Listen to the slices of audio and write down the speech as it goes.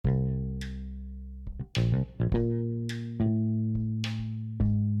Coming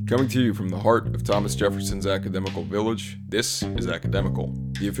to you from the heart of Thomas Jefferson's academical village, this is Academical,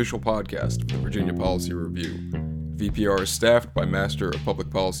 the official podcast of the Virginia Policy Review. VPR is staffed by Master of Public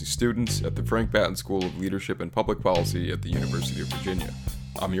Policy students at the Frank Batten School of Leadership and Public Policy at the University of Virginia.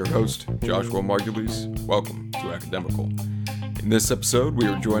 I'm your host, Joshua Margulies. Welcome to Academical. In this episode, we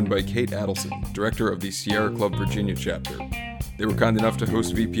are joined by Kate Adelson, director of the Sierra Club Virginia chapter. They were kind enough to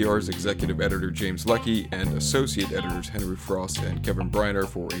host VPR's executive editor James Leckie and associate editors Henry Frost and Kevin Briner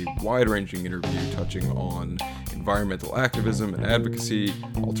for a wide-ranging interview touching on environmental activism and advocacy,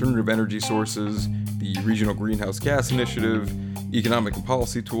 alternative energy sources, the Regional Greenhouse Gas Initiative, economic and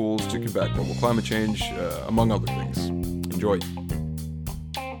policy tools to combat global climate change, among other things. Enjoy.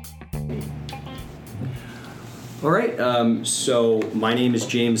 All right, so my name is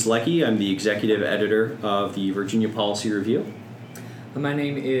James Leckie. I'm the executive editor of the Virginia Policy Review. My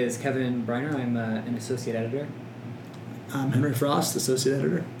name is Kevin Briner. I'm an associate editor. I'm Henry Frost, associate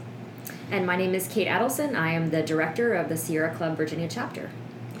editor. And my name is Kate Adelson. I am the director of the Sierra Club Virginia chapter.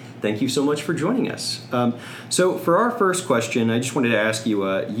 Thank you so much for joining us. So for our first question, I just wanted to ask you,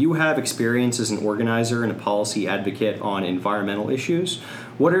 you have experience as an organizer and a policy advocate on environmental issues.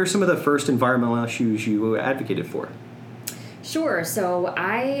 What are some of the first environmental issues you advocated for? Sure. So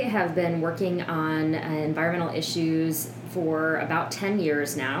I have been working on environmental issues for about 10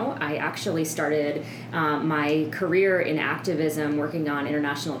 years now. I actually started my career in activism working on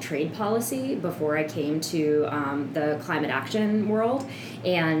international trade policy before I came to the climate action world,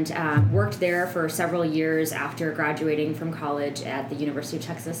 and worked there for several years after graduating from college at the University of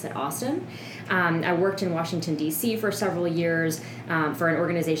Texas at Austin. I worked in Washington, D.C. for several years for an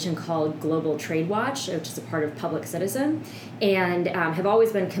organization called Global Trade Watch, which is a part of Public Citizen, and have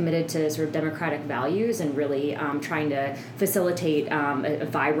always been committed to sort of democratic values and really trying to facilitate a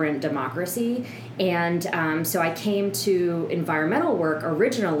vibrant democracy. And so I came to environmental work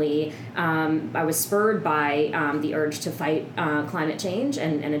originally. I was spurred by the urge to fight climate change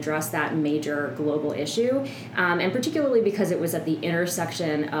and address that major global issue, and particularly because it was at the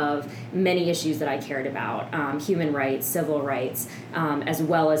intersection of many issues that I cared about, human rights, civil rights, as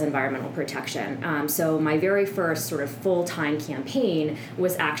well as environmental protection. So my very first sort of full-time campaign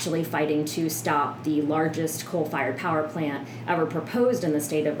was actually fighting to stop the largest coal-fired power plant ever proposed in the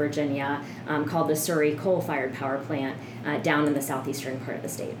state of Virginia, called the Surrey coal-fired power plant down in the southeastern part of the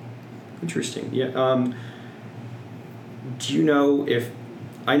state. Interesting. Yeah. Do you know if,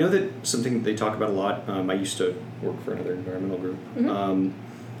 I know that something they talk about a lot, I used to work for another environmental group,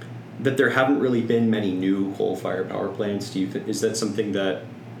 that there haven't really been many new coal-fired power plants. Is that something that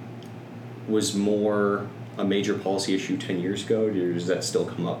was more a major policy issue 10 years ago, or does that still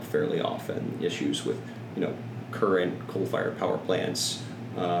come up fairly often, issues with, current coal-fired power plants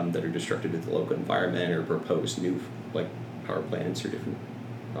that are destructive to the local environment or proposed new power plants or different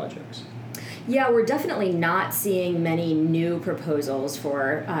projects? Yeah, we're definitely not seeing many new proposals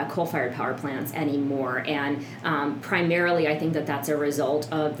for coal-fired power plants anymore, and primarily I think that that's a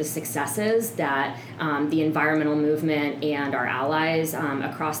result of the successes that the environmental movement and our allies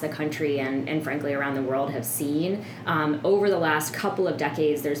across the country and frankly around the world have seen. Over the last couple of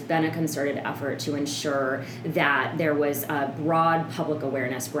decades, there's been a concerted effort to ensure that there was a broad public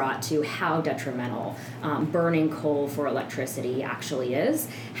awareness brought to how detrimental burning coal for electricity actually is,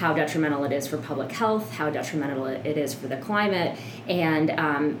 how detrimental it is for public health, how detrimental it is for the climate,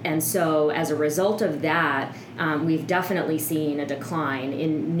 and so as a result of that, we've definitely seen a decline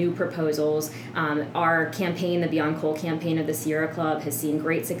in new proposals. Our campaign, the Beyond Coal campaign of the Sierra Club, has seen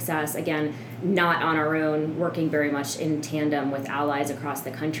great success, again, not on our own, working very much in tandem with allies across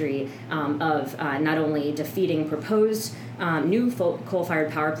the country, of not only defeating proposed new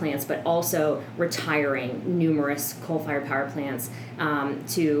coal-fired power plants, but also retiring numerous coal-fired power plants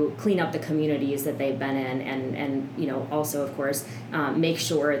to clean up the communities that they've been in, and also, of course, make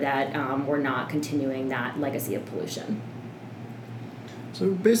sure that we're not continuing that legacy of pollution. So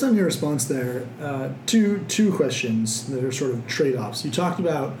based on your response there, two questions that are sort of trade-offs. You talked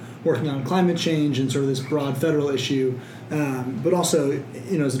about working on climate change and sort of this broad federal issue, but also,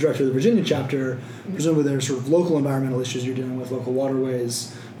 as the director of the Virginia chapter, presumably there's sort of local environmental issues you're dealing with, local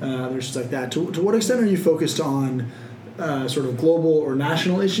waterways, there's just like that. To what extent are you focused on sort of global or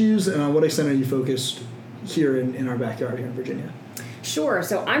national issues, and on what extent are you focused here in our backyard here in Virginia? Sure.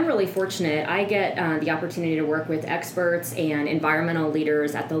 So I'm really fortunate. I get the opportunity to work with experts and environmental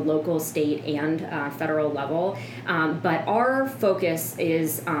leaders at the local, state, and federal level. But our focus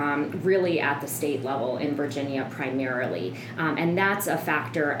is really at the state level in Virginia primarily. And that's a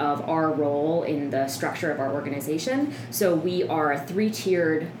factor of our role in the structure of our organization. So we are a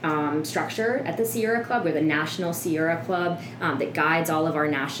 3-tiered structure at the Sierra Club. We're the National Sierra Club that guides all of our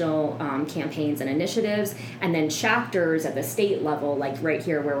national campaigns and initiatives. And then chapters at the state level, like right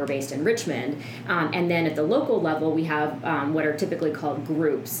here where we're based in Richmond. And then at the local level, we have what are typically called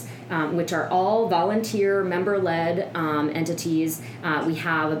groups, which are all volunteer, member-led entities. We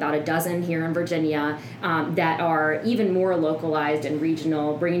have about a dozen here in Virginia that are even more localized and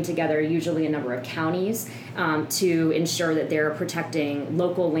regional, bringing together usually a number of counties to ensure that they're protecting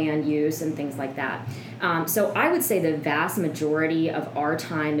local land use and things like that. So I would say the vast majority of our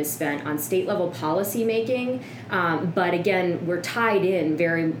time is spent on state level policy making, but again, we're tied in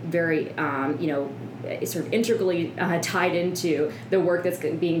very, very, sort of integrally tied into the work that's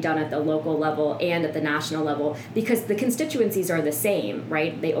being done at the local level and at the national level, because the constituencies are the same,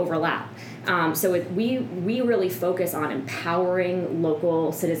 right? They overlap. So we really focus on empowering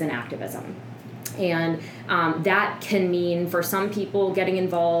local citizen activism. And that can mean for some people getting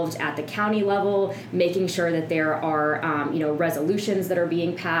involved at the county level, making sure that there are resolutions that are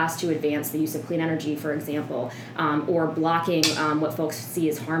being passed to advance the use of clean energy, for example, or blocking what folks see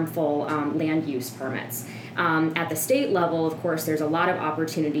as harmful land use permits. At the state level, of course, there's a lot of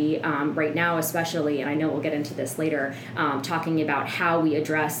opportunity right now, especially, and I know we'll get into this later, talking about how we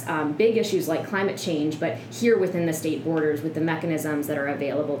address big issues like climate change, but here within the state borders with the mechanisms that are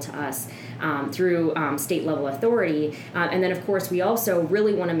available to us through state level authority. And then, of course, we also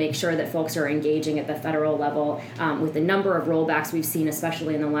really want to make sure that folks are engaging at the federal level with the number of rollbacks we've seen,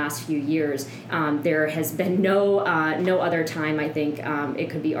 especially in the last few years. There has been no other time, I think, it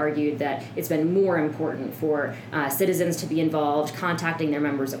could be argued that it's been more important for citizens to be involved, contacting their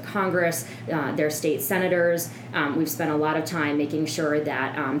members of Congress, their state senators. We've spent a lot of time making sure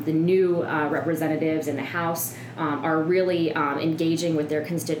that the new representatives in the House are really engaging with their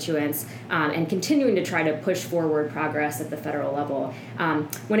constituents and continuing to try to push forward progress at the federal level.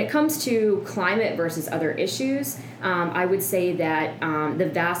 When it comes to climate versus other issues, I would say that the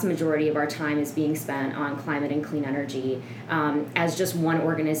vast majority of our time is being spent on climate and clean energy as just one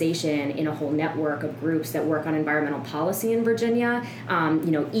organization in a whole network of groups that work on environmental policy in Virginia.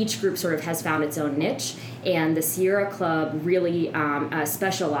 Each group sort of has found its own niche, and the Sierra Club really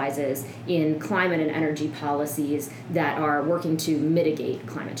specializes in climate and energy policies that are working to mitigate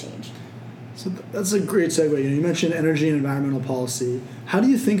climate change. So that's a great segue. You mentioned energy and environmental policy. How do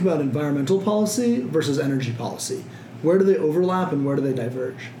you think about environmental policy versus energy policy? Where do they overlap and where do they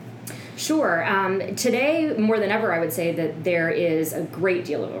diverge? Sure. Today, more than ever, I would say that there is a great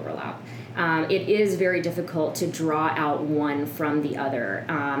deal of overlap. It is very difficult to draw out one from the other.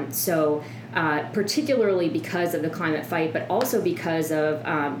 Particularly because of the climate fight, but also because of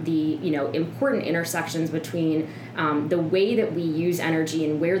the important intersections between the way that we use energy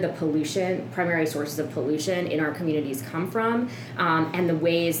and where the primary sources of pollution in our communities come from, and the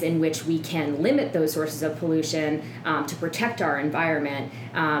ways in which we can limit those sources of pollution to protect our environment.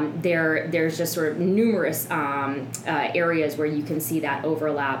 There's just sort of numerous areas where you can see that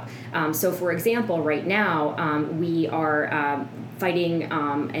overlap. So, for example, right now we are fighting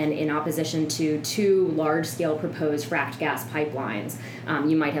and in opposition to 2 large-scale proposed fracked gas pipelines.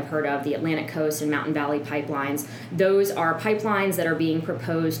 You might have heard of the Atlantic Coast and Mountain Valley pipelines. Those are pipelines that are being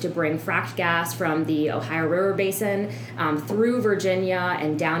proposed to bring fracked gas from the Ohio River Basin through Virginia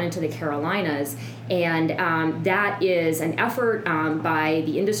and down into the Carolinas. And that is an effort by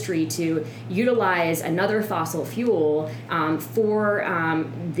the industry to utilize another fossil fuel for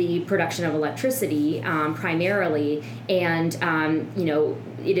the production of electricity primarily. And,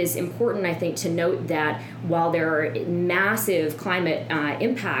 it is important, I think, to note that while there are massive climate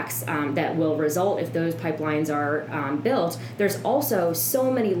impacts that will result if those pipelines are built, there's also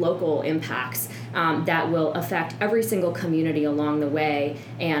so many local impacts that will affect every single community along the way,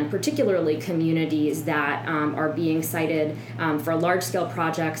 and particularly communities that are being cited for large-scale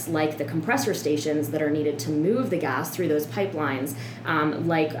projects like the compressor stations that are needed to move the gas through those pipelines,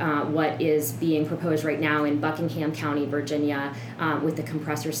 like what is being proposed right now in Buckingham County, Virginia, with the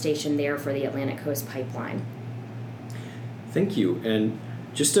compressor station there for the Atlantic Coast Pipeline. Thank you. And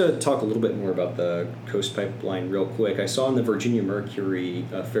just to talk a little bit more about the Coast Pipeline real quick, I saw in the Virginia Mercury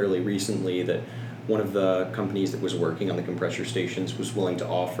fairly recently that one of the companies that was working on the compressor stations was willing to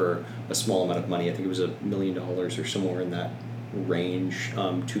offer a small amount of money, I think it was $1 million or somewhere in that range,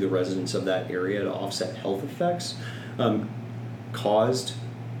 to the residents of that area to offset health effects. caused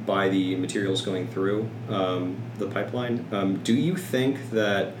by the materials going through the pipeline. Do you think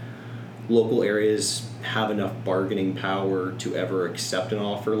that local areas have enough bargaining power to ever accept an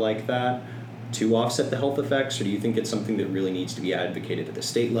offer like that to offset the health effects, or do you think it's something that really needs to be advocated at the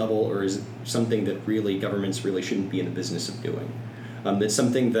state level, or is it something that really governments really shouldn't be in the business of doing? It's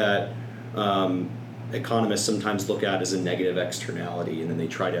something that economists sometimes look at as a negative externality, and then they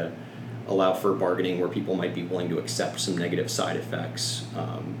try to allow for bargaining where people might be willing to accept some negative side effects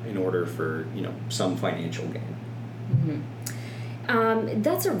in order for some financial gain. Mm-hmm.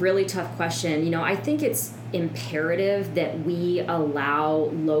 That's a really tough question. I think it's imperative that we allow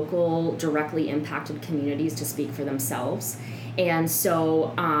local directly impacted communities to speak for themselves. And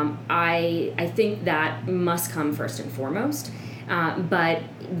so I think that must come first and foremost. But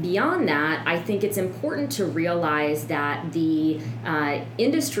beyond that, I think it's important to realize that the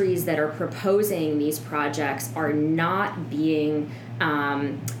industries that are proposing these projects are not being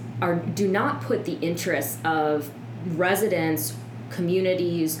do not put the interests of residents,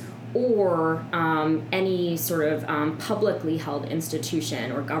 communities, or any sort of publicly held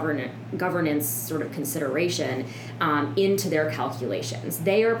institution or governance sort of consideration into their calculations.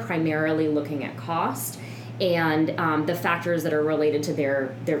 They are primarily looking at cost and the factors that are related to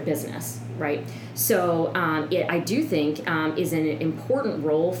their business, right? So I do think is an important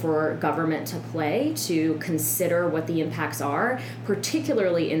role for government to play to consider what the impacts are,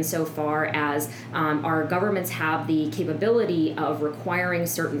 particularly insofar as our governments have the capability of requiring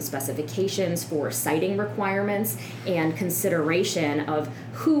certain specifications for siting requirements and consideration of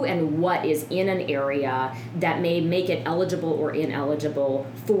who and what is in an area that may make it eligible or ineligible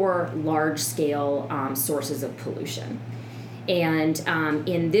for large-scale sources of pollution. And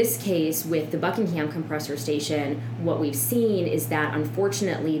in this case, with the Buckingham compressor station, what we've seen is that,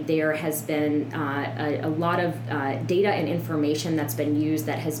 unfortunately, there has been a lot of data and information that's been used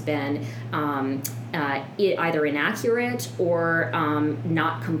that has been either inaccurate or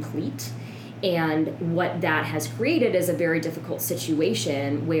not complete. And what that has created is a very difficult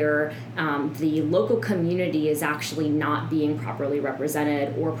situation where the local community is actually not being properly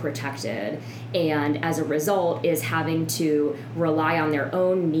represented or protected, and as a result is having to rely on their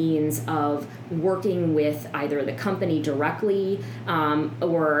own means of working with either the company directly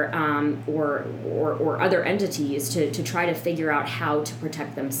or other entities to try to figure out how to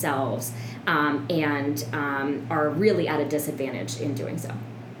protect themselves, and are really at a disadvantage in doing so.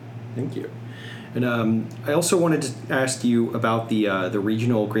 Thank you. And I also wanted to ask you about the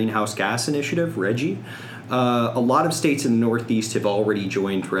Regional Greenhouse Gas Initiative, RGGI. A lot of states in the Northeast have already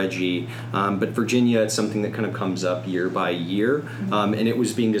joined RGGI, but Virginia, it's something that kind of comes up year by year, and it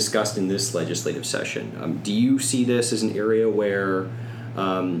was being discussed in this legislative session. Do you see this as an area where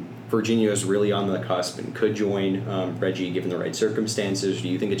Virginia is really on the cusp and could join RGGI given the right circumstances? Do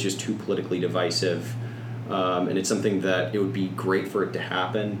you think it's just too politically divisive? And it's something that it would be great for it to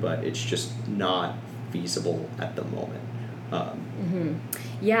happen, but it's just not feasible at the moment.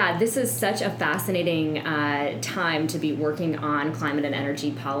 Yeah, this is such a fascinating time to be working on climate and energy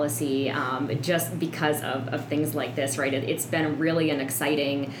policy, just because of things like this, right? It's been really an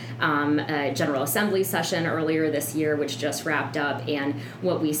exciting General Assembly session earlier this year, which just wrapped up. And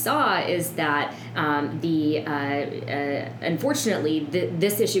what we saw is that unfortunately,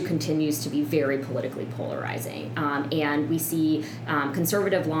 this issue continues to be very politically polarizing. And we see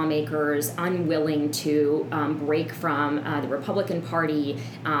conservative lawmakers unwilling to break from the Republican Party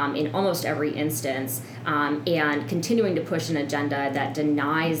in almost every instance, and continuing to push an agenda that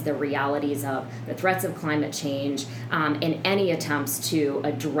denies the realities of the threats of climate change and any attempts to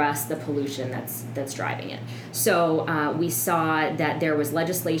address the pollution that's driving it. So we saw that there was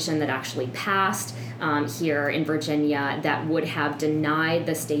legislation that actually passed here in Virginia that would have denied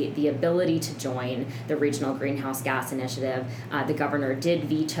the state the ability to join the Regional Greenhouse Gas Initiative. The governor did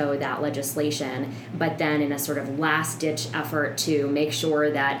veto that legislation, but then in a sort of last-ditch effort to make sure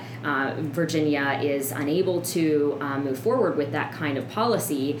that Virginia is unable to move forward with that kind of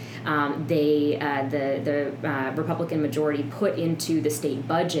policy, the Republican majority put into the state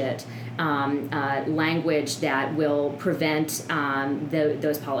budget language that will prevent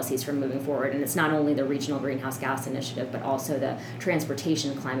those policies from moving forward. And it's not only the Regional Greenhouse Gas Initiative, but also the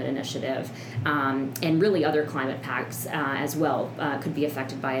Transportation Climate Initiative, and really other climate pacts as well could be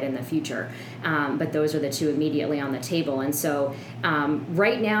affected by it in the future. But those are the two immediately on the table. And so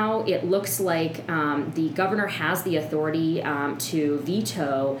right now it looks like the governor has the authority to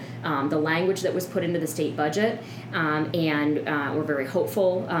veto the language that was put into the state budget, and we're very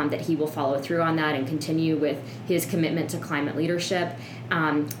hopeful that he will follow through on that and continue with his commitment to climate leadership.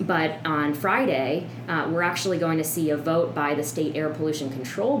 But on Friday, we're actually going to see a vote by the State Air Pollution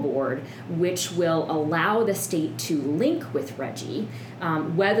Control Board, which will allow the state to link with RGGI.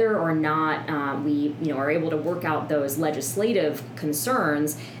 Whether or not we are able to work out those legislative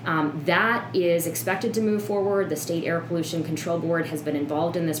concerns, that is expected to move forward. The State Air Pollution Control Board has been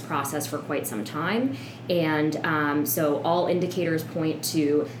involved in this process for quite some time, and so all indicators point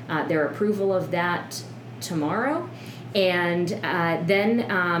to their approval of that tomorrow. And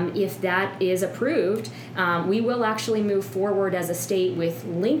then if that is approved, we will actually move forward as a state with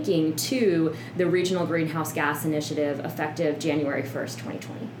linking to the Regional Greenhouse Gas Initiative effective January 1st,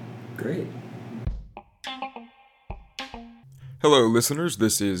 2020. Great. Hello, listeners.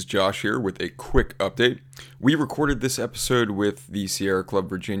 This is Josh here with a quick update. We recorded this episode with the Sierra Club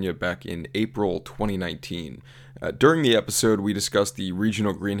Virginia back in April 2019. During the episode, we discussed the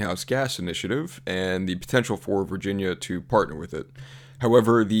Regional Greenhouse Gas Initiative and the potential for Virginia to partner with it.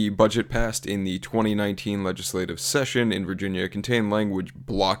 However, the budget passed in the 2019 legislative session in Virginia contained language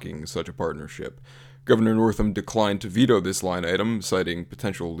blocking such a partnership. Governor Northam declined to veto this line item, citing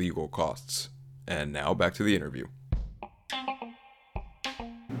potential legal costs. And now back to the interview.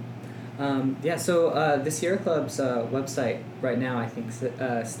 So the Sierra Club's website right now, I think,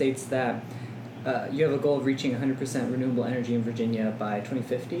 states that you have a goal of reaching 100% renewable energy in Virginia by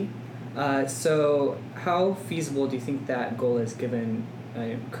 2050. So how feasible do you think that goal is given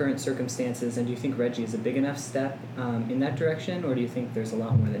current circumstances, and do you think RGGI is a big enough step in that direction, or do you think there's a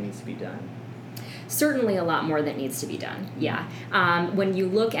lot more that needs to be done? Certainly a lot more that needs to be done, yeah. When you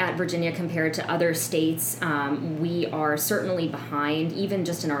look at Virginia compared to other states, we are certainly behind, even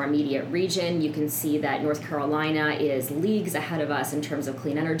just in our immediate region. You can see that North Carolina is leagues ahead of us in terms of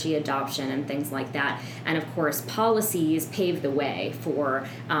clean energy adoption and things like that. And of course, policies pave the way for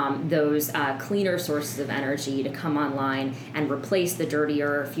those cleaner sources of energy to come online and replace the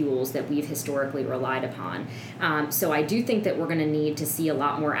dirtier fuels that we've historically relied upon. So I do think that we're going to need to see a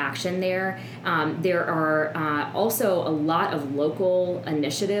lot more action there. There are also a lot of local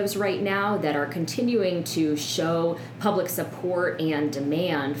initiatives right now that are continuing to show public support and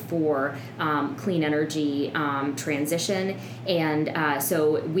demand for clean energy transition. And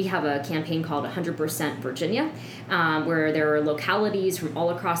so we have a campaign called 100% Virginia, where there are localities from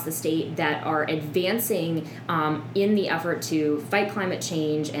all across the state that are advancing in the effort to fight climate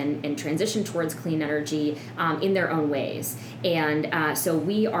change and transition towards clean energy in their own ways. And so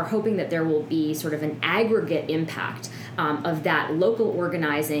we are hoping that there will be sort of an aggregate impact of that local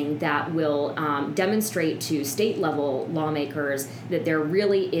organizing that will demonstrate to state level lawmakers that there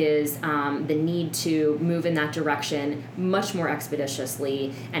really is the need to move in that direction much more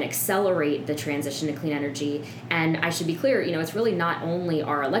expeditiously and accelerate the transition to clean energy. And I should be clear, it's really not only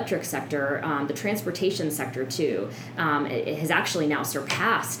our electric sector, the transportation sector too. It has actually now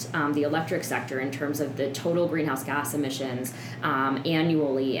surpassed the electric sector in terms of the total greenhouse gas emissions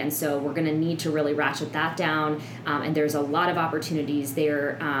annually. And so we're going to need to really ratchet that down. And there's a lot of opportunities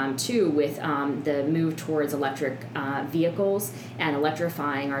there too with the move towards electric vehicles and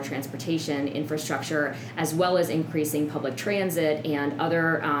electrifying our transportation infrastructure, as well as increasing public transit and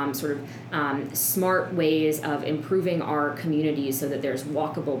other smart ways of improving our communities so that there's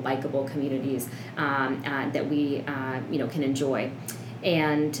walkable, bikeable communities that we can enjoy.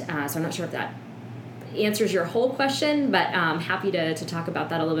 And so I'm not sure if that answers your whole question, but happy to talk about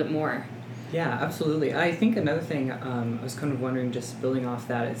that a little bit more. Yeah, absolutely. I think another thing I was kind of wondering, just building off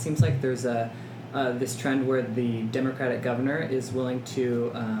that, it seems like there's this trend where the Democratic governor is willing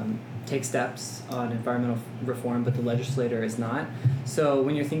to take steps on environmental reform, but the legislator is not. So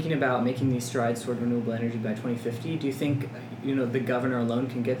when you're thinking about making these strides toward renewable energy by 2050, do you think the governor alone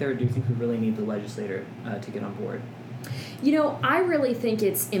can get there, or do you think we really need the legislator to get on board? I really think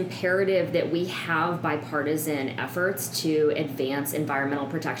it's imperative that we have bipartisan efforts to advance environmental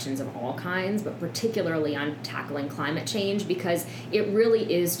protections of all kinds, but particularly on tackling climate change, because it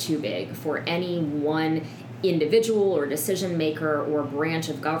really is too big for any one individual or decision maker or branch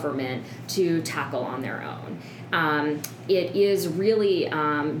of government to tackle on their own. It is really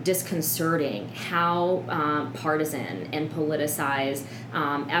disconcerting how partisan and politicized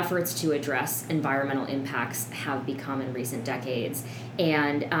efforts to address environmental impacts have become in recent decades.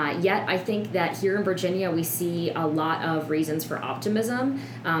 And yet I think that here in Virginia we see a lot of reasons for optimism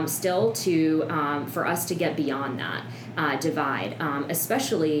still for us to get beyond that divide,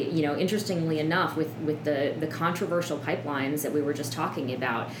 especially, interestingly enough, with the controversial pipelines that we were just talking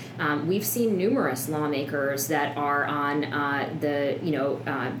about. We've seen numerous lawmakers that that are on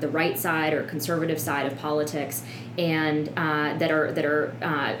the right side or conservative side of politics, and that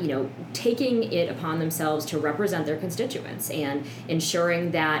are taking it upon themselves to represent their constituents and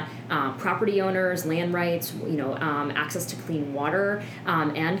ensuring that property owners, land rights, access to clean water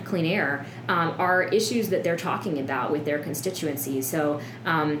and clean air are issues that they're talking about with their constituencies. So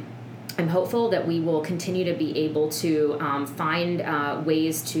I'm hopeful that we will continue to be able to find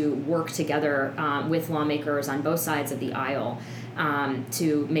ways to work together with lawmakers on both sides of the aisle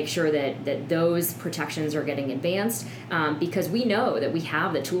to make sure that those protections are getting advanced, because we know that we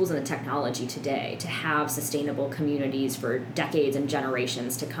have the tools and the technology today to have sustainable communities for decades and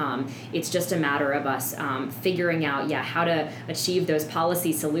generations to come. It's just a matter of us figuring out how to achieve those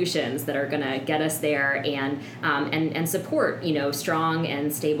policy solutions that are going to get us there and support strong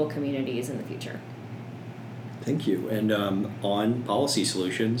and stable communities in the future. Thank you. And on policy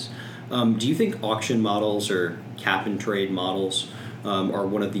solutions, do you think auction models or cap and trade models are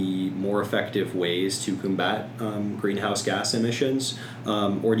one of the more effective ways to combat greenhouse gas emissions?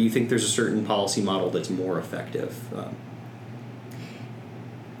 Or do you think there's a certain policy model that's more effective?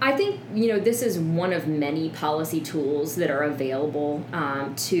 I think, this is one of many policy tools that are available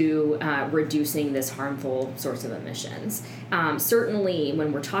to reducing this harmful source of emissions. Certainly,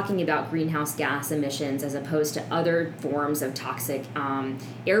 when we're talking about greenhouse gas emissions as opposed to other forms of toxic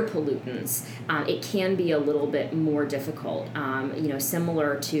air pollutants, it can be a little bit more difficult,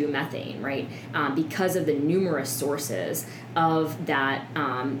 similar to methane, right? Because of the numerous sources of that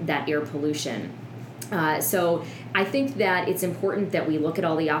air pollution. So I think that it's important that we look at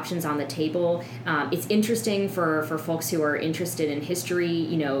all the options on the table. It's interesting for folks who are interested in history.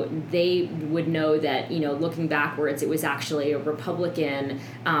 They would know that, looking backwards, it was actually a Republican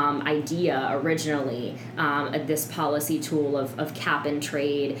idea originally, this policy tool of cap and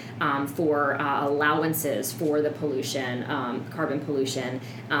trade for allowances for the pollution, carbon pollution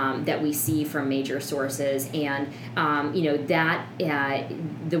that we see from major sources. And,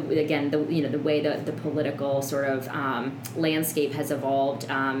 the way the political sort of landscape has evolved,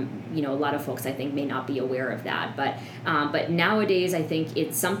 a lot of folks I think may not be aware of that, but nowadays I think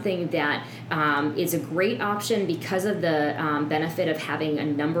it's something that is a great option because of the benefit of having a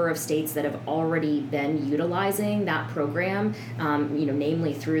number of states that have already been utilizing that program,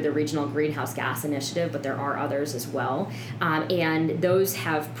 namely through the Regional Greenhouse Gas Initiative, but there are others as well, and those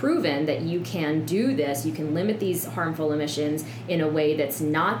have proven that you can do this, you can limit these harmful emissions in a way that's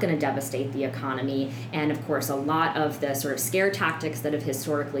not going to devastate the economy. And of course, a lot of the sort of scare tactics that have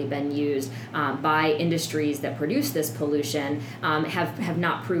historically been used by industries that produce this pollution have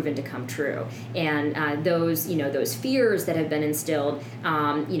not proven to come true. And those fears that have been instilled,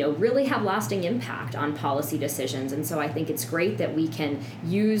 really have lasting impact on policy decisions. And so I think it's great that we can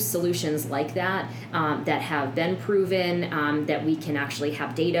use solutions like that that have been proven, that we can actually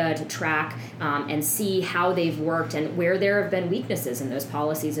have data to track and see how they've worked and where there have been weaknesses in those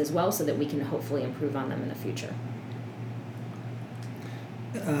policies as well, so that we can hopefully improve on them in the future.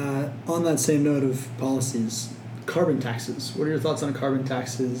 On that same note of policies, carbon taxes. What are your thoughts on carbon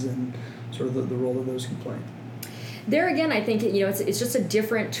taxes and sort of the role that those can play? There again, I think it's just a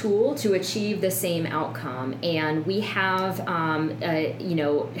different tool to achieve the same outcome, and we have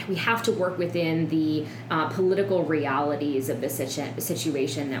we have to work within the political realities of the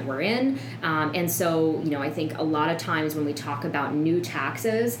situation that we're in, and so I think a lot of times when we talk about new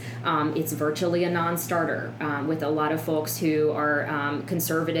taxes, it's virtually a non-starter with a lot of folks who are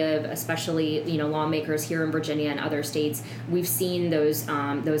conservative, especially lawmakers here in Virginia and other states. We've seen those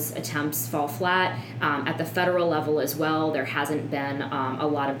attempts fall flat at the federal level as well. There hasn't been a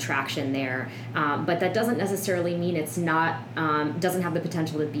lot of traction there, but that doesn't necessarily mean it's not doesn't have the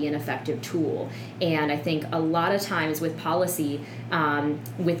potential to be an effective tool. And I think a lot of times with policy,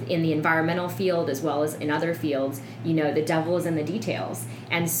 within the environmental field as well as in other fields, the devil is in the details.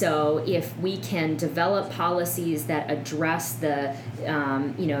 And so if we can develop policies that address the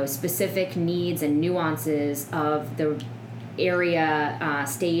specific needs and nuances of the area,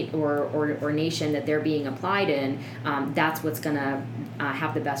 state, or nation that they're being applied in, that's what's going to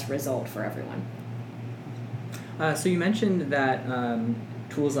have the best result for everyone. So you mentioned that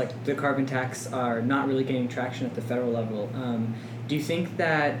tools like the carbon tax are not really gaining traction at the federal level. Do you think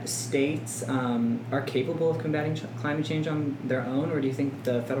that states are capable of combating climate change on their own, or do you think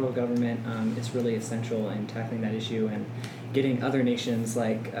the federal government is really essential in tackling that issue and getting other nations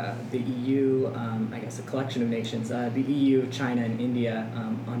like the EU, I guess a collection of nations, the EU, China, and India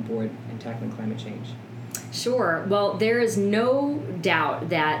on board in tackling climate change? Sure. Well, there is no doubt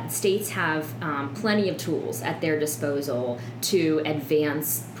that states have plenty of tools at their disposal to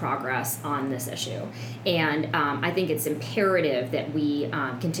advance progress on this issue. And I think it's imperative that we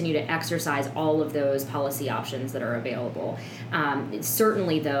continue to exercise all of those policy options that are available.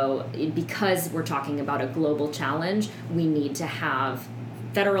 Certainly, though, because we're talking about a global challenge, we need to have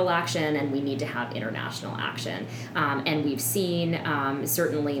federal action and we need to have international action. And we've seen,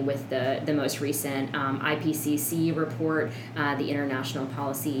 certainly with the most recent IPCC report, the International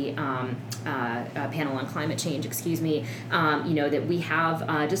Policy Panel on Climate Change, that we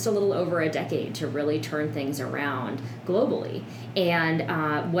have just a little over a decade to really turn things around globally.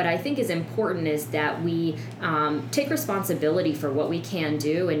 And what I think is important is that we take responsibility for what we can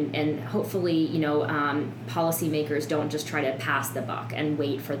do, and hopefully, policymakers don't just try to pass the buck and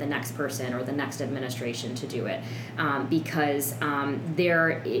wait for the next person or the next administration to do it, because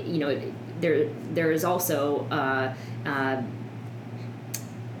there is also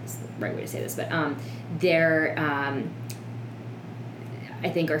it's the right way to say this, but I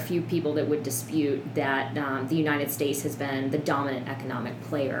think are few people that would dispute that the United States has been the dominant economic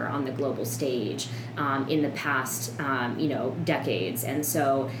player on the global stage in the past, decades. And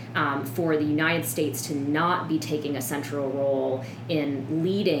so for the United States to not be taking a central role in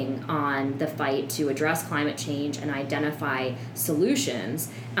leading on the fight to address climate change and identify solutions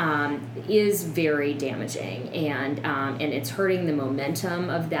is very damaging. And it's hurting the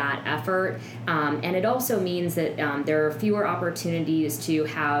momentum of that effort. And it also means that there are fewer opportunities to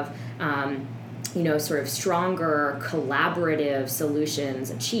have sort of stronger collaborative solutions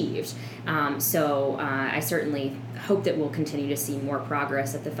achieved. So I certainly hope that we'll continue to see more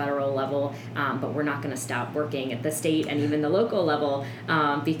progress at the federal level, but we're not going to stop working at the state and even the local level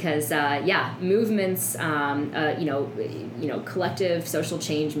because movements, collective social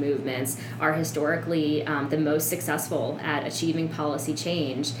change movements are historically the most successful at achieving policy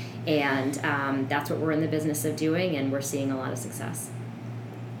change, and that's what we're in the business of doing, and we're seeing a lot of success.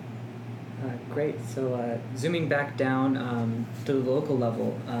 Great. So zooming back down to the local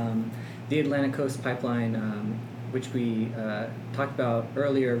level, the Atlantic Coast Pipeline, which we talked about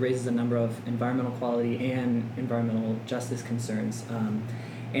earlier, raises a number of environmental quality and environmental justice concerns.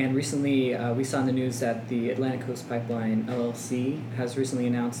 And recently we saw in the news that the Atlantic Coast Pipeline LLC has recently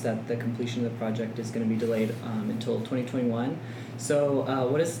announced that the completion of the project is going to be delayed until 2021. So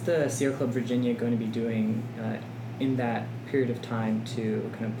what is the Sierra Club Virginia going to be doing in that period of time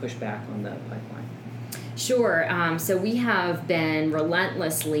to kind of push back on the pipeline? Sure. So we have been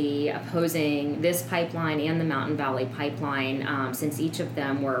relentlessly opposing this pipeline and the Mountain Valley Pipeline since each of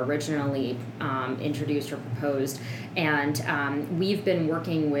them were originally introduced or proposed. And we've been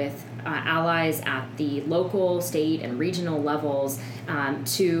working with allies at the local, state, and regional levels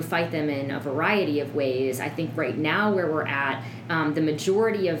to fight them in a variety of ways. I think right now where we're at, the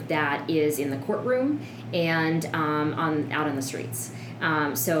majority of that is in the courtroom and out in the streets.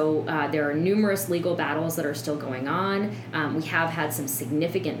 So there are numerous legal battles that are still going on. We have had some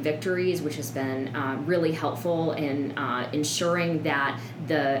significant victories, which has been really helpful in ensuring that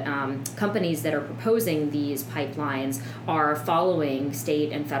the companies that are proposing these pipelines are following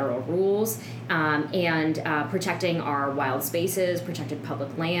state and federal rules and protecting our wild spaces, protected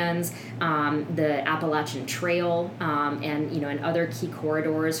public lands, the Appalachian Trail, and other key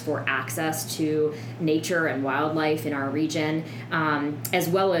corridors for access to nature and wildlife in our region. As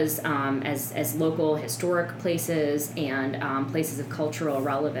well as local historic places and places of cultural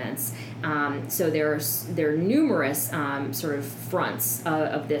relevance. So there are numerous sort of fronts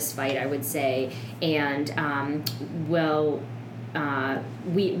of this fight, I would say, and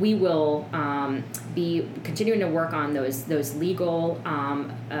we will be continuing to work on those legal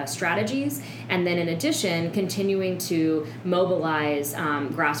strategies, and then in addition continuing to mobilize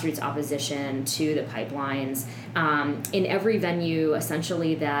grassroots opposition to the pipelines in every venue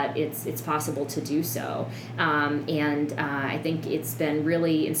essentially that it's possible to do so. And I think it's been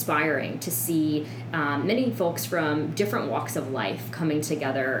really inspiring to see many folks from different walks of life coming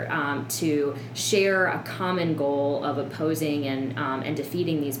together to share a common goal of opposing and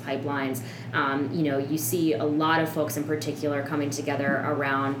defeating these pipelines. You see a lot of folks in particular coming together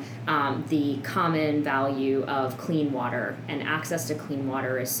around the common value of clean water, and access to clean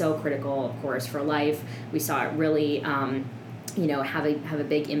water is so critical, of course, for life. We saw it really have a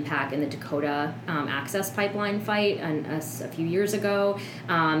big impact in the Dakota Access Pipeline fight a few years ago,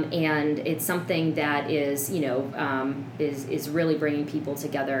 and it's something that is really bringing people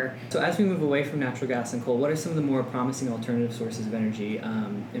together. So as we move away from natural gas and coal, what are some of the more promising alternative sources of energy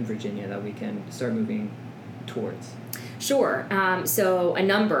in Virginia that we can start moving towards? Sure. So a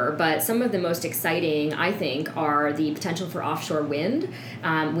number, but some of the most exciting, I think, are the potential for offshore wind.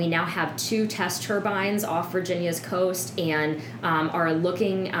 We now have 2 test turbines off Virginia's coast and are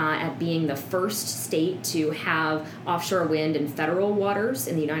looking at being the first state to have offshore wind in federal waters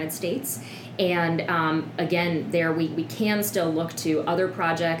in the United States. And again, there we can still look to other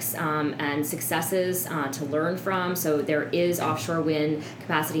projects and successes to learn from. So there is offshore wind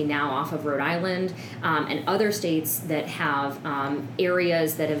capacity now off of Rhode Island and other states that have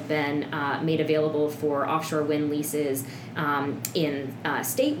areas that have been made available for offshore wind leases in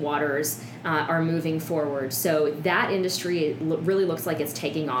state waters are moving forward. So that industry really looks like it's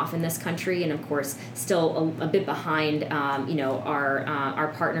taking off in this country, and of course still a bit behind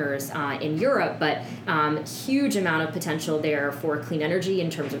our partners in Europe, but huge amount of potential there for clean energy in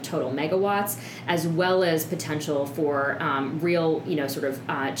terms of total megawatts, as well as potential for real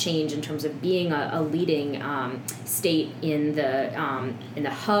change in terms of being a leading state in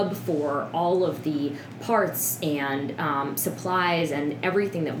the hub for all of the parts and supplies and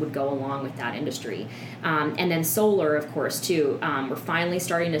everything that would go along with that industry. And then solar, of course, too. We're finally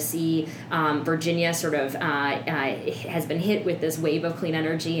starting to see Virginia has been hit with this wave of clean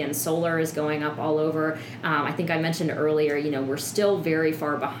energy, and solar is going up all over. I think I mentioned earlier, we're still very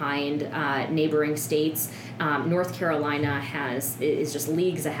far behind neighboring states. North Carolina is just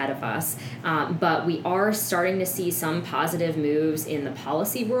leagues ahead of us, but we are starting to see some positive moves in the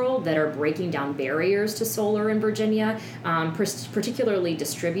policy world that are breaking down barriers to solar in Virginia, particularly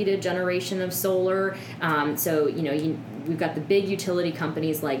distributed generation of solar. We've got the big utility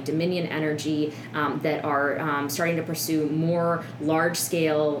companies like Dominion Energy that are starting to pursue more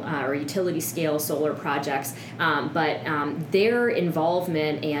large-scale or utility-scale solar projects, but their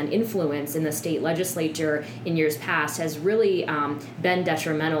involvement and influence in the state legislature in years past has really been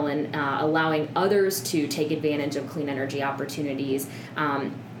detrimental in allowing others to take advantage of clean energy opportunities.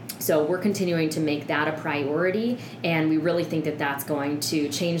 So we're continuing to make that a priority, and we really think that that's going to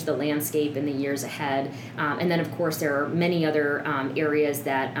change the landscape in the years ahead. And then, of course, there are many other areas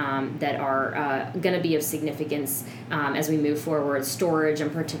that are going to be of significance as we move forward. Storage, in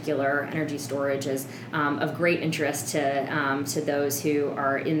particular, energy storage is of great interest to those who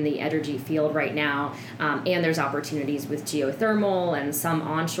are in the energy field right now. And there's opportunities with geothermal and some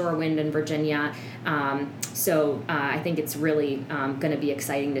onshore wind in Virginia. So I think it's really going to be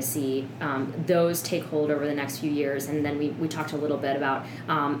exciting to see those take hold over the next few years. And then we talked a little bit about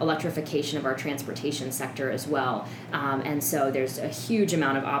electrification of our transportation sector as well. And so there's a huge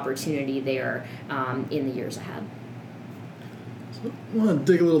amount of opportunity there in the years ahead. So I want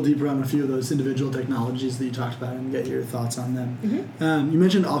to dig a little deeper on a few of those individual technologies that you talked about and get your thoughts on them. Mm-hmm. You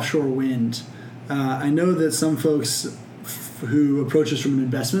mentioned offshore wind. I know that some folks who approach this from an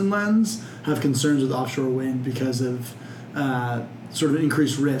investment lens have concerns with offshore wind because of sort of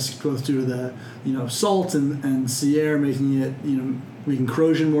increased risk, both due to the salt and sea air, making it making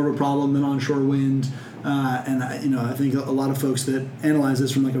corrosion more of a problem than onshore wind. And I think a lot of folks that analyze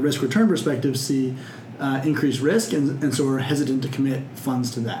this from like a risk return perspective see increased risk and so are hesitant to commit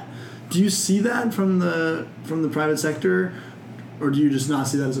funds to that. Do you see that from the private sector, or do you just not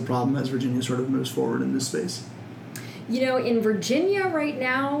see that as a problem as Virginia sort of moves forward in this space? In Virginia right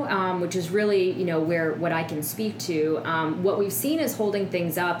now, which is really, where what I can speak to, what we've seen is holding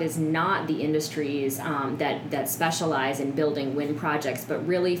things up is not the industries that specialize in building wind projects, but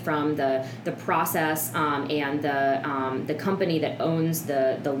really from the process and the company that owns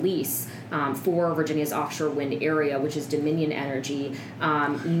the lease for Virginia's offshore wind area, which is Dominion Energy,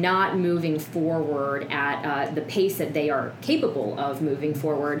 not moving forward at the pace that they are capable of moving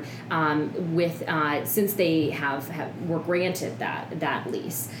forward since they were granted that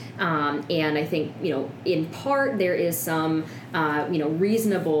lease. And I think, in part there is some,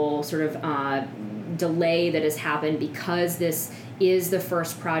 reasonable sort of delay that has happened because this is the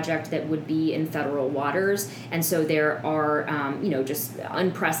first project that would be in federal waters, and so there are just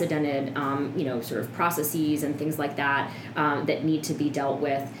unprecedented sort of processes and things like that that need to be dealt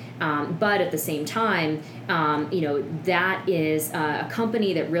with. But at the same time, that is a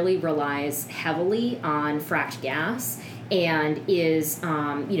company that really relies heavily on fracked gas and is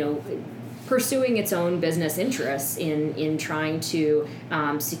pursuing its own business interests in trying to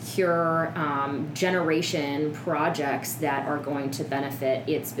secure generation projects that are going to benefit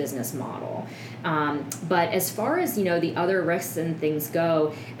its business model. But as far as the other risks and things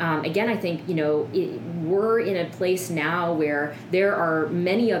go, again, I think we're in a place now where there are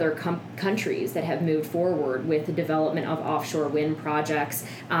many other countries that have moved forward with the development of offshore wind projects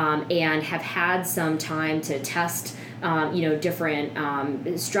and have had some time to test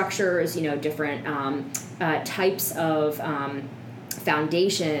different structures, different types of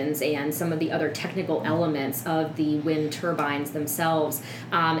foundations and some of the other technical elements of the wind turbines themselves,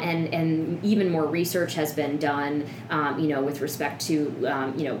 and even more research has been done, with respect to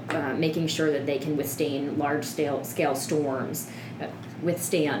making sure that they can withstand large-scale storms,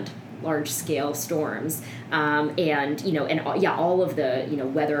 large-scale storms, all of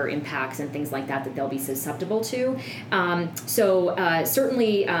the weather impacts and things like that they'll be susceptible to.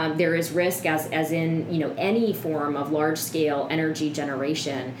 Certainly there is risk as in any form of large-scale energy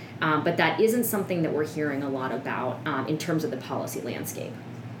generation, but that isn't something that we're hearing a lot about in terms of the policy landscape.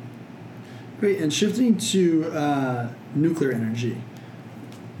 Great, and shifting to nuclear energy.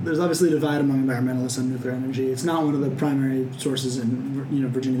 There's obviously a divide among environmentalists on nuclear energy. It's not one of the primary sources in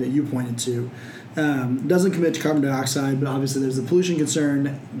Virginia that you pointed to. Doesn't commit to carbon dioxide, but obviously there's the pollution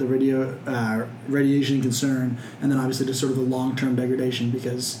concern, the radiation concern, and then obviously just sort of the long-term degradation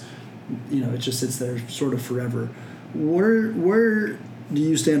because it just sits there sort of forever. Where do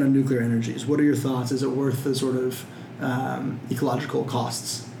you stand on nuclear energies? What are your thoughts? Is it worth the sort of ecological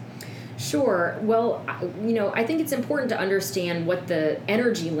costs? Sure. Well, I think it's important to understand what the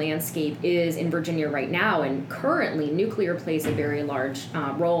energy landscape is in Virginia right now. And currently, nuclear plays a very large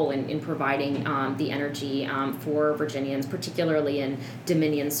role in providing the energy for Virginians, particularly in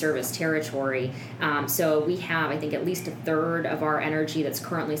Dominion service territory. So we have, I think, at least a third of our energy that's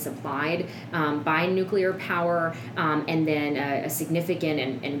currently supplied by nuclear power, and then a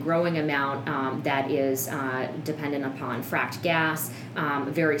significant and growing amount that is dependent upon fracked gas, a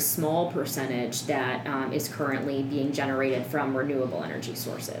very small percentage that is currently being generated from renewable energy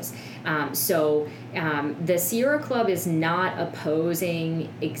sources. The Sierra Club is not opposing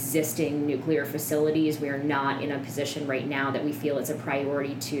existing nuclear facilities. We are not in a position right now that we feel it's a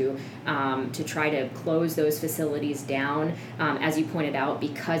priority to try to close those facilities down, as you pointed out,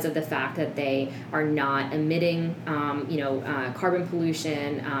 because of the fact that they are not emitting carbon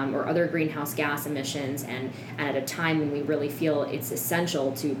pollution or other greenhouse gas emissions, and at a time when we really feel it's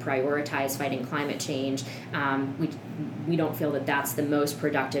essential to prioritize fighting climate change, we don't feel that that's the most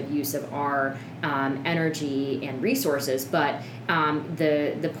productive use of our energy and resources. But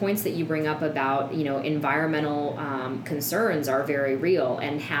the points that you bring up about environmental concerns are very real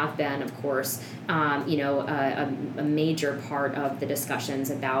and have been, of course, a major part of the discussions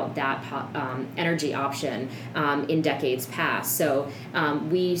about that energy option in decades past. So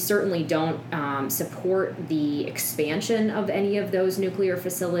we certainly don't support the expansion of any of those nuclear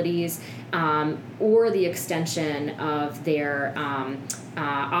facilities or the extension of their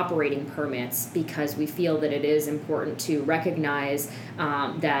operating permits, because we feel that it is important to recognize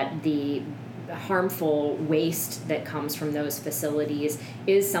that the harmful waste that comes from those facilities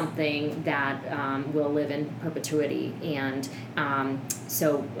is something that will live in perpetuity, and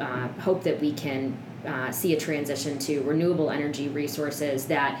hope that we can see a transition to renewable energy resources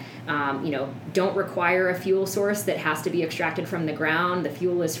that don't require a fuel source that has to be extracted from the ground. The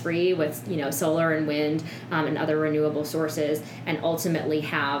fuel is free with solar and wind and other renewable sources, and ultimately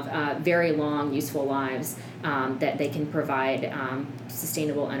have very long useful lives that they can provide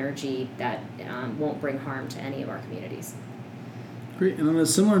sustainable energy that won't bring harm to any of our communities. Great. And on a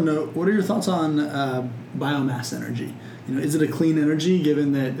similar note, what are your thoughts on biomass energy? Is it a clean energy,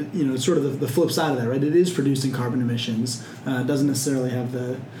 given that it's sort of the flip side of that, right? It is producing carbon emissions. It doesn't necessarily have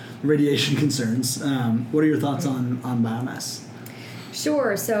the radiation concerns. What are your thoughts on biomass?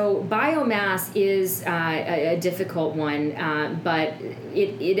 Sure. So biomass is a difficult one, but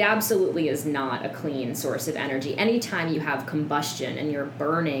it absolutely is not a clean source of energy. Anytime you have combustion and you're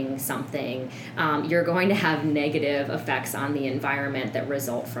burning something, you're going to have negative effects on the environment that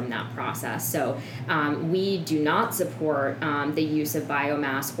result from that process. So we do not support the use of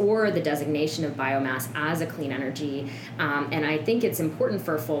biomass or the designation of biomass as a clean energy. And I think it's important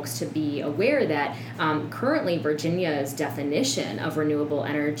for folks to be aware that currently Virginia's definition of renewable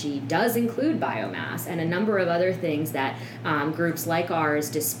energy does include biomass and a number of other things that groups like ours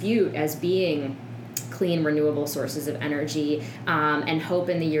dispute as being clean, renewable sources of energy, and hope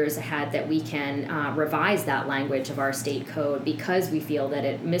in the years ahead that we can revise that language of our state code, because we feel that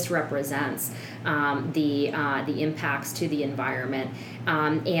it misrepresents the impacts to the environment.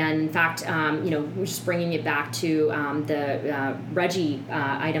 And in fact, we're just bringing it back to the RGGI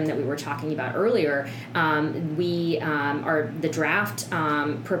item that we were talking about earlier. We are the draft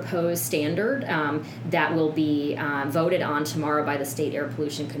proposed standard that will be voted on tomorrow by the State Air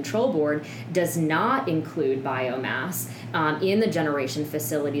Pollution Control Board does not include biomass in the generation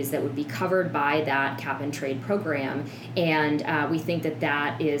facilities that would be covered by that cap and trade program. And we think that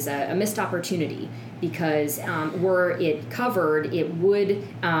that is a missed opportunity, because were it covered, it would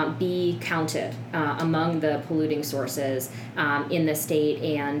be counted among the polluting sources in the state,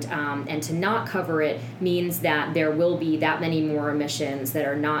 and to not cover it means that there will be that many more emissions that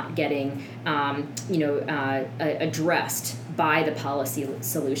are not getting addressed by the policy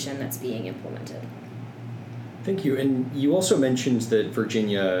solution that's being implemented. Thank you. And you also mentioned that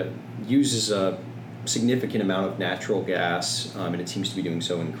Virginia uses a significant amount of natural gas, and it seems to be doing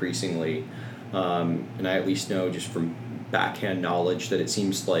so increasingly. And I at least know just from backhand knowledge that it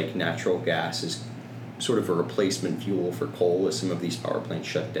seems like natural gas is sort of a replacement fuel for coal as some of these power plants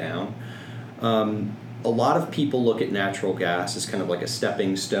shut down. A lot of people look at natural gas as kind of like a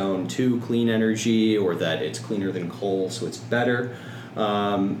stepping stone to clean energy, or that it's cleaner than coal, so it's better.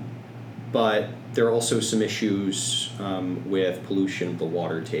 But there are also some issues with pollution of the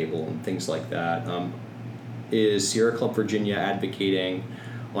water table and things like that. Is Sierra Club Virginia advocating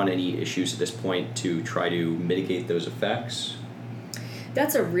on any issues at this point to try to mitigate those effects?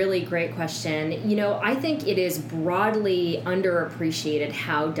 That's a really great question. I think it is broadly underappreciated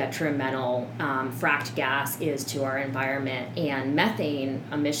how detrimental fracked gas is to our environment, and methane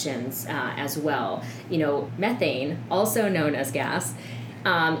emissions as well. Methane, also known as gas,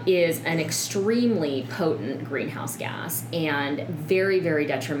 is an extremely potent greenhouse gas and very, very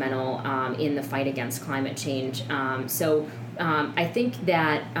detrimental in the fight against climate change. So I think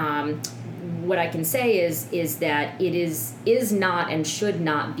that what I can say is that it is not and should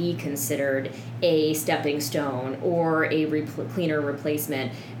not be considered a stepping stone or a cleaner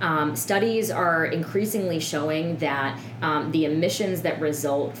replacement. Studies are increasingly showing that the emissions that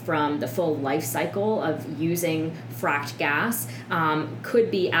result from the full life cycle of using fracked gas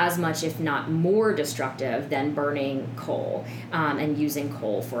could be as much, if not more, destructive than burning coal and using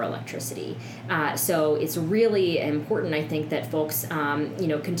coal for electricity. So it's really important, I think, that folks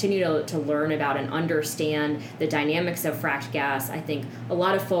continue to learn about and understand the dynamics of fracked gas. I think a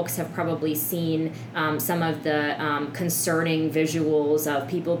lot of folks have probably seen some of the concerning visuals of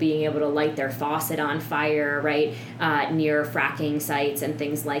people being able to light their faucet on fire, right, near fracking sites and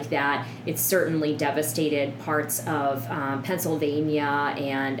things like that. It's certainly devastated parts of Pennsylvania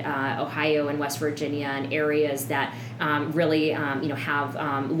and Ohio and West Virginia, and areas that really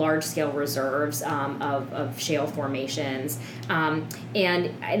have large-scale reserves of shale formations. And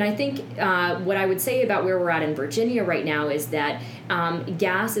I think what I would say about where we're at in Virginia right now is that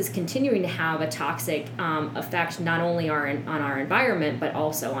gas is continuing to have a toxic effect not only on our environment but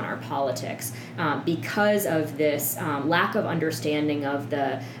also on our politics because of this lack of understanding of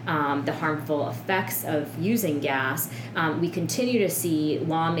the harmful effects of using gas. We continue to see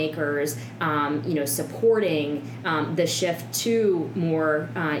lawmakers supporting the shift to more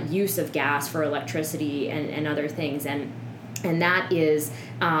use of gas for electricity and other things, and that is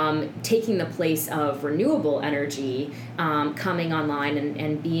taking the place of renewable energy coming online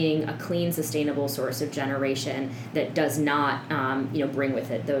and being a clean, sustainable source of generation that does not, bring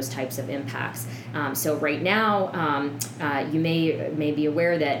with it those types of impacts. So right now, you may be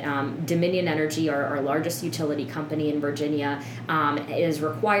aware that Dominion Energy, our largest utility company in Virginia, is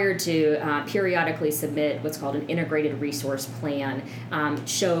required to periodically submit what's called an integrated resource plan.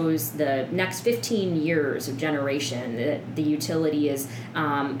 Shows the next 15 years of generation that the utility is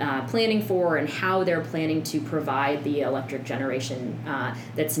planning for, and how they're planning to provide the electric generation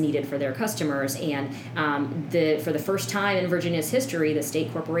that's needed for their customers. And for the first time in Virginia's history, the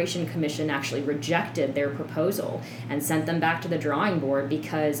State Corporation Commission actually rejected their proposal and sent them back to the drawing board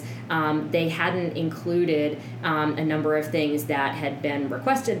because they hadn't included a number of things that had been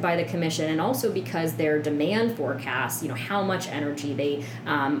requested by the commission, and also because their demand forecasts, how much energy they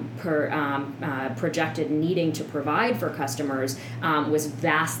projected needing to provide for customers was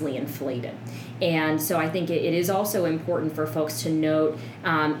vastly inflated. And so I think it is also important for folks to note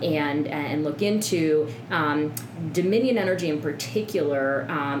and look into Dominion Energy in particular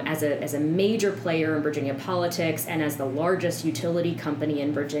as a major player in Virginia politics, and as the largest utility company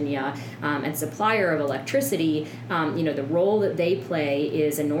in Virginia and supplier of electricity. The role that they play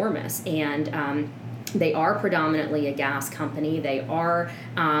is enormous, and they are predominantly a gas company. They are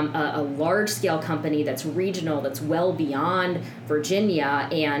a large-scale company that's regional, that's well beyond Virginia,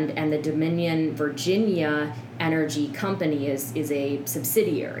 and the Dominion Virginia Energy Company is a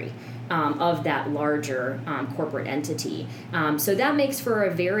subsidiary. of that larger corporate entity. So that makes for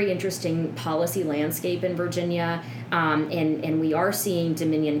a very interesting policy landscape in Virginia, and we are seeing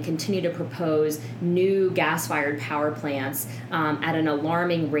Dominion continue to propose new gas-fired power plants at an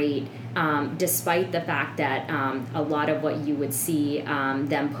alarming rate, despite the fact that a lot of what you would see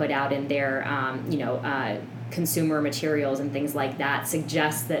them put out in their, consumer materials and things like that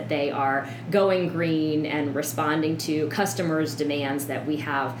suggests that they are going green and responding to customers' demands that we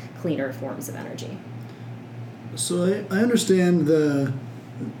have cleaner forms of energy. So I understand the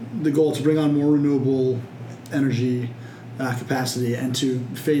goal to bring on more renewable energy capacity and to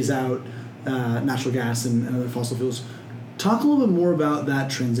phase out natural gas and other fossil fuels. Talk a little bit more about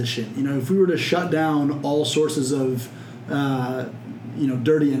that transition. If we were to shut down all sources of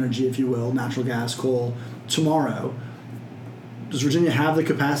dirty energy, if you will, natural gas, coal, tomorrow, does Virginia have the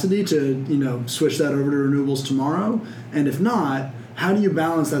capacity to switch that over to renewables tomorrow? And if not, how do you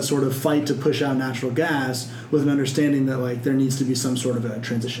balance that sort of fight to push out natural gas with an understanding that there needs to be some sort of a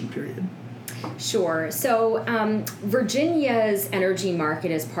transition period? Sure. So Virginia's energy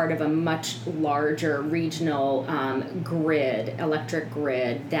market is part of a much larger regional electric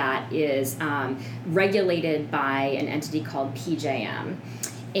grid that is regulated by an entity called PJM.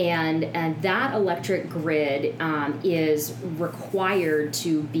 And that electric grid is required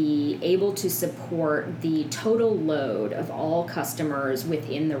to be able to support the total load of all customers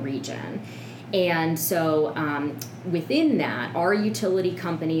within the region. And so within that, our utility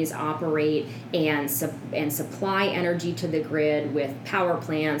companies operate and supply energy to the grid with power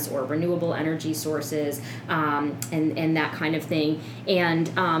plants or renewable energy sources and that kind of thing.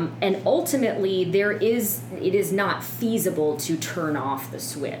 And ultimately, it is not feasible to turn off the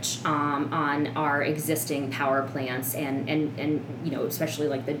switch on our existing power plants and especially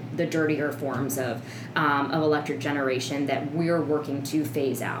like the dirtier forms of electric generation that we're working to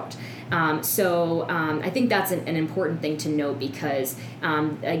phase out. So I think that's an important thing to note because,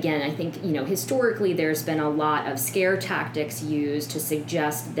 again, I think, historically there's been a lot of scare tactics used to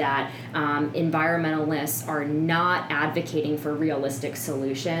suggest that environmentalists are not advocating for realistic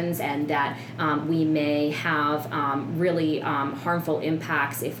solutions and that we may have really harmful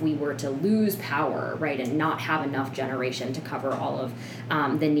impacts if we were to lose power, right, and not have enough generation to cover all of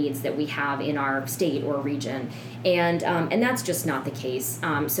the needs that we have in our state or region. And that's just not the case.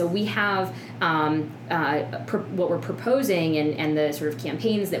 So we have what we're proposing and the sort of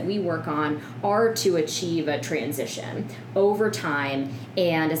campaigns that we work on are to achieve a transition over time.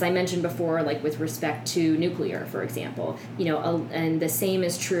 And as I mentioned before, like with respect to nuclear, for example, and the same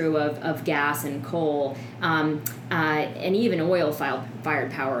is true of gas and coal, and even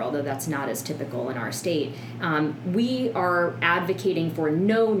oil-fired power, although that's not as typical in our state. We are advocating for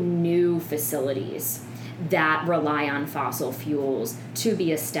no new facilities that rely on fossil fuels to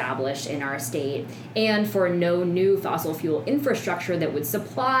be established in our state, and for no new fossil fuel infrastructure that would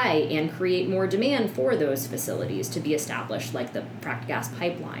supply and create more demand for those facilities to be established, like the fracked gas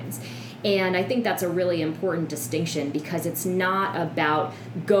pipelines. And I think that's a really important distinction because it's not about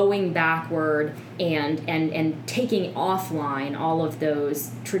going backward and taking offline all of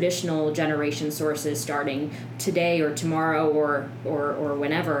those traditional generation sources starting today or tomorrow or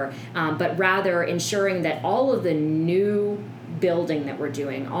whenever, but rather ensuring that all of the new building that we're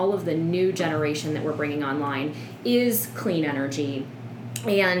doing, all of the new generation that we're bringing online is clean energy.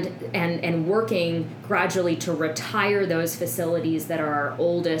 And working gradually to retire those facilities that are our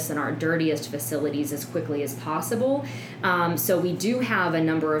oldest and our dirtiest facilities as quickly as possible. So we do have a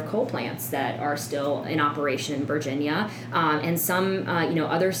number of coal plants that are still in operation in Virginia, and some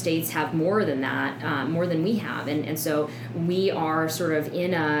other states have more than that, more than we have, and so we are sort of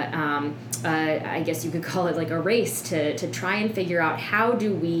in I guess you could call it like a race to try and figure out how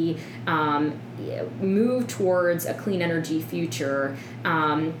do we move towards a clean energy future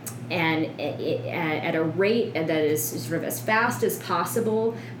and at a rate that is sort of as fast as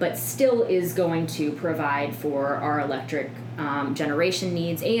possible, but still is going to provide for our electric generation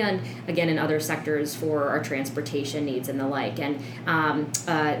needs and, again, in other sectors for our transportation needs and the like. And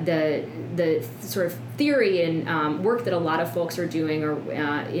the sort of theory and work that a lot of folks are doing are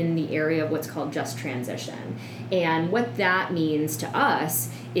in the area of what's called just transition. And what that means to us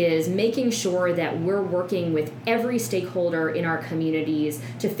is making sure that we're working with every stakeholder in our communities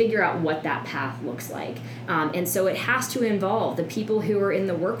to figure out what that path looks like. And so it has to involve the people who are in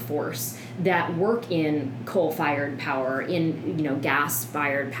the workforce that work in coal-fired power, in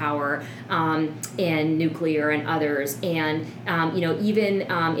gas-fired power, and nuclear and others, and even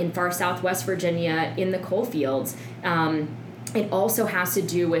in far southwest Virginia in the coal fields. It also has to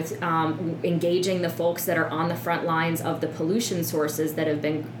do with engaging the folks that are on the front lines of the pollution sources that have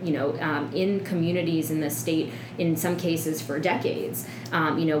been, in communities in the state, in some cases for decades.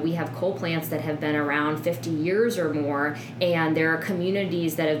 We have coal plants that have been around 50 years or more, and there are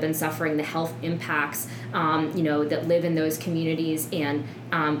communities that have been suffering the health impacts, that live in those communities, and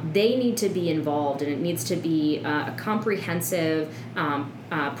they need to be involved, and it needs to be a comprehensive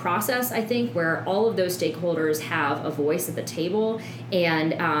process, I think, where all of those stakeholders have a voice at the table.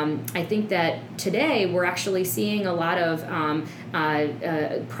 And I think that today we're actually seeing a lot of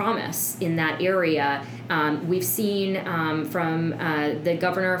promise in that area. We've seen from the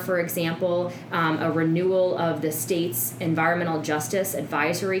governor, for example, a renewal of the state's Environmental Justice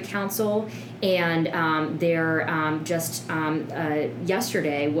Advisory Council. And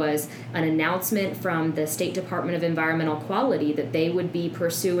yesterday was an announcement from the State Department of Environmental Quality that they would be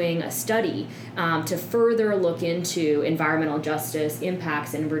pursuing a study to further look into environmental justice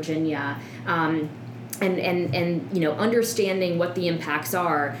impacts in Virginia. And understanding what the impacts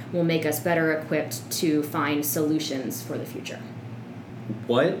are will make us better equipped to find solutions for the future.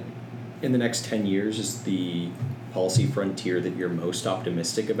 What in the next 10 years is the policy frontier that you're most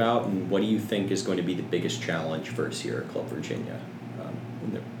optimistic about, and what do you think is going to be the biggest challenge for Sierra Club Virginia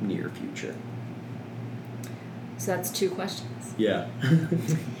in the near future? So that's 2 questions. Yeah.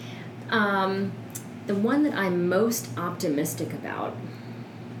 The one that I'm most optimistic about,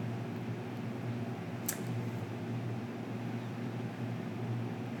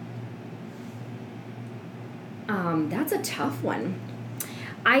 that's a tough one.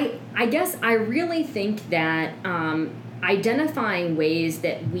 I guess I really think that identifying ways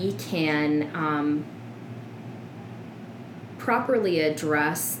that we can properly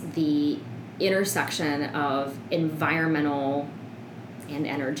address the intersection of environmental and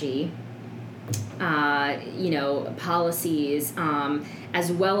energy, policies,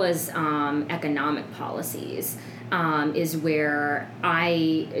 as well as economic policies, is where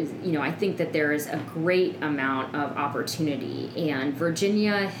I think that there is a great amount of opportunity. And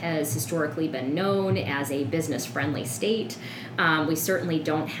Virginia has historically been known as a business-friendly state. We certainly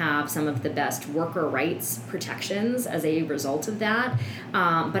don't have some of the best worker rights protections as a result of that.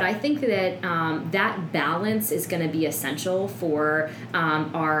 But I think that that balance is going to be essential for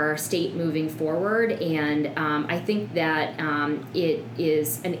our state moving forward. And I think that it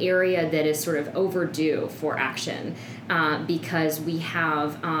is an area that is sort of overdue for action because we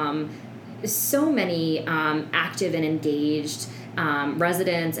have so many active and engaged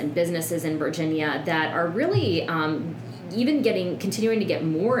residents and businesses in Virginia that are really continuing to get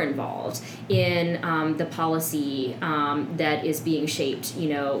more involved in the policy that is being shaped,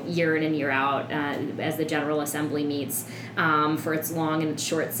 year in and year out as the General Assembly meets for its long and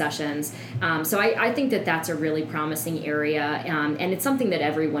short sessions. So I think that that's a really promising area, and it's something that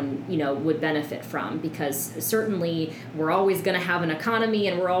everyone, would benefit from, because certainly we're always going to have an economy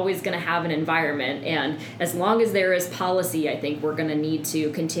and we're always going to have an environment, and as long as there is policy, I think we're going to need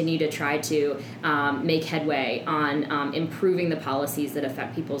to continue to try to make headway on improving the policies that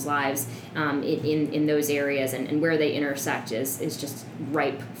affect people's lives in those areas, and where they intersect is just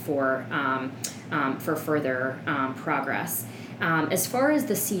ripe for further progress. As far as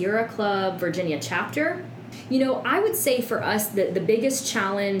the Sierra Club Virginia chapter, I would say for us that the biggest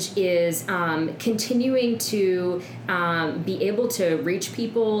challenge is continuing to be able to reach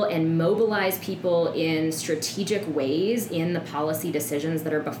people and mobilize people in strategic ways in the policy decisions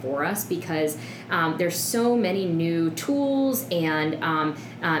that are before us, because there's so many new tools and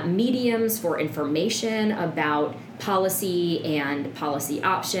mediums for information about policy and policy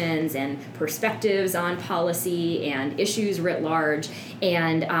options and perspectives on policy and issues writ large.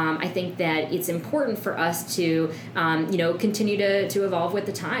 And I think that it's important for us to, continue to evolve with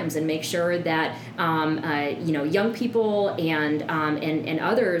the times and make sure that, young people and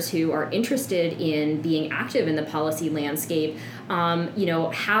others who are interested in being active in the policy landscape,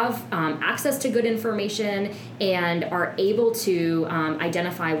 have access to good information and are able to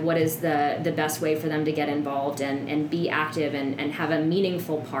identify what is the best way for them to get involved and be active and have a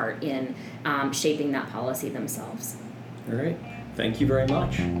meaningful part in shaping that policy themselves. All right. Thank you very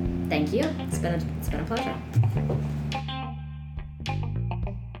much. Thank you. It's been a pleasure.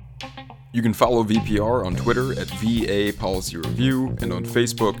 You can follow VPR on Twitter at VA Policy Review and on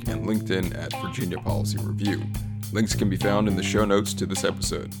Facebook and LinkedIn at Virginia Policy Review. Links can be found in the show notes to this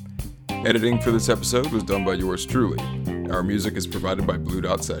episode. Editing for this episode was done by yours truly. Our music is provided by Blue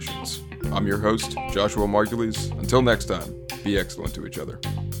Dot Sessions. I'm your host, Joshua Margulies. Until next time, be excellent to each other.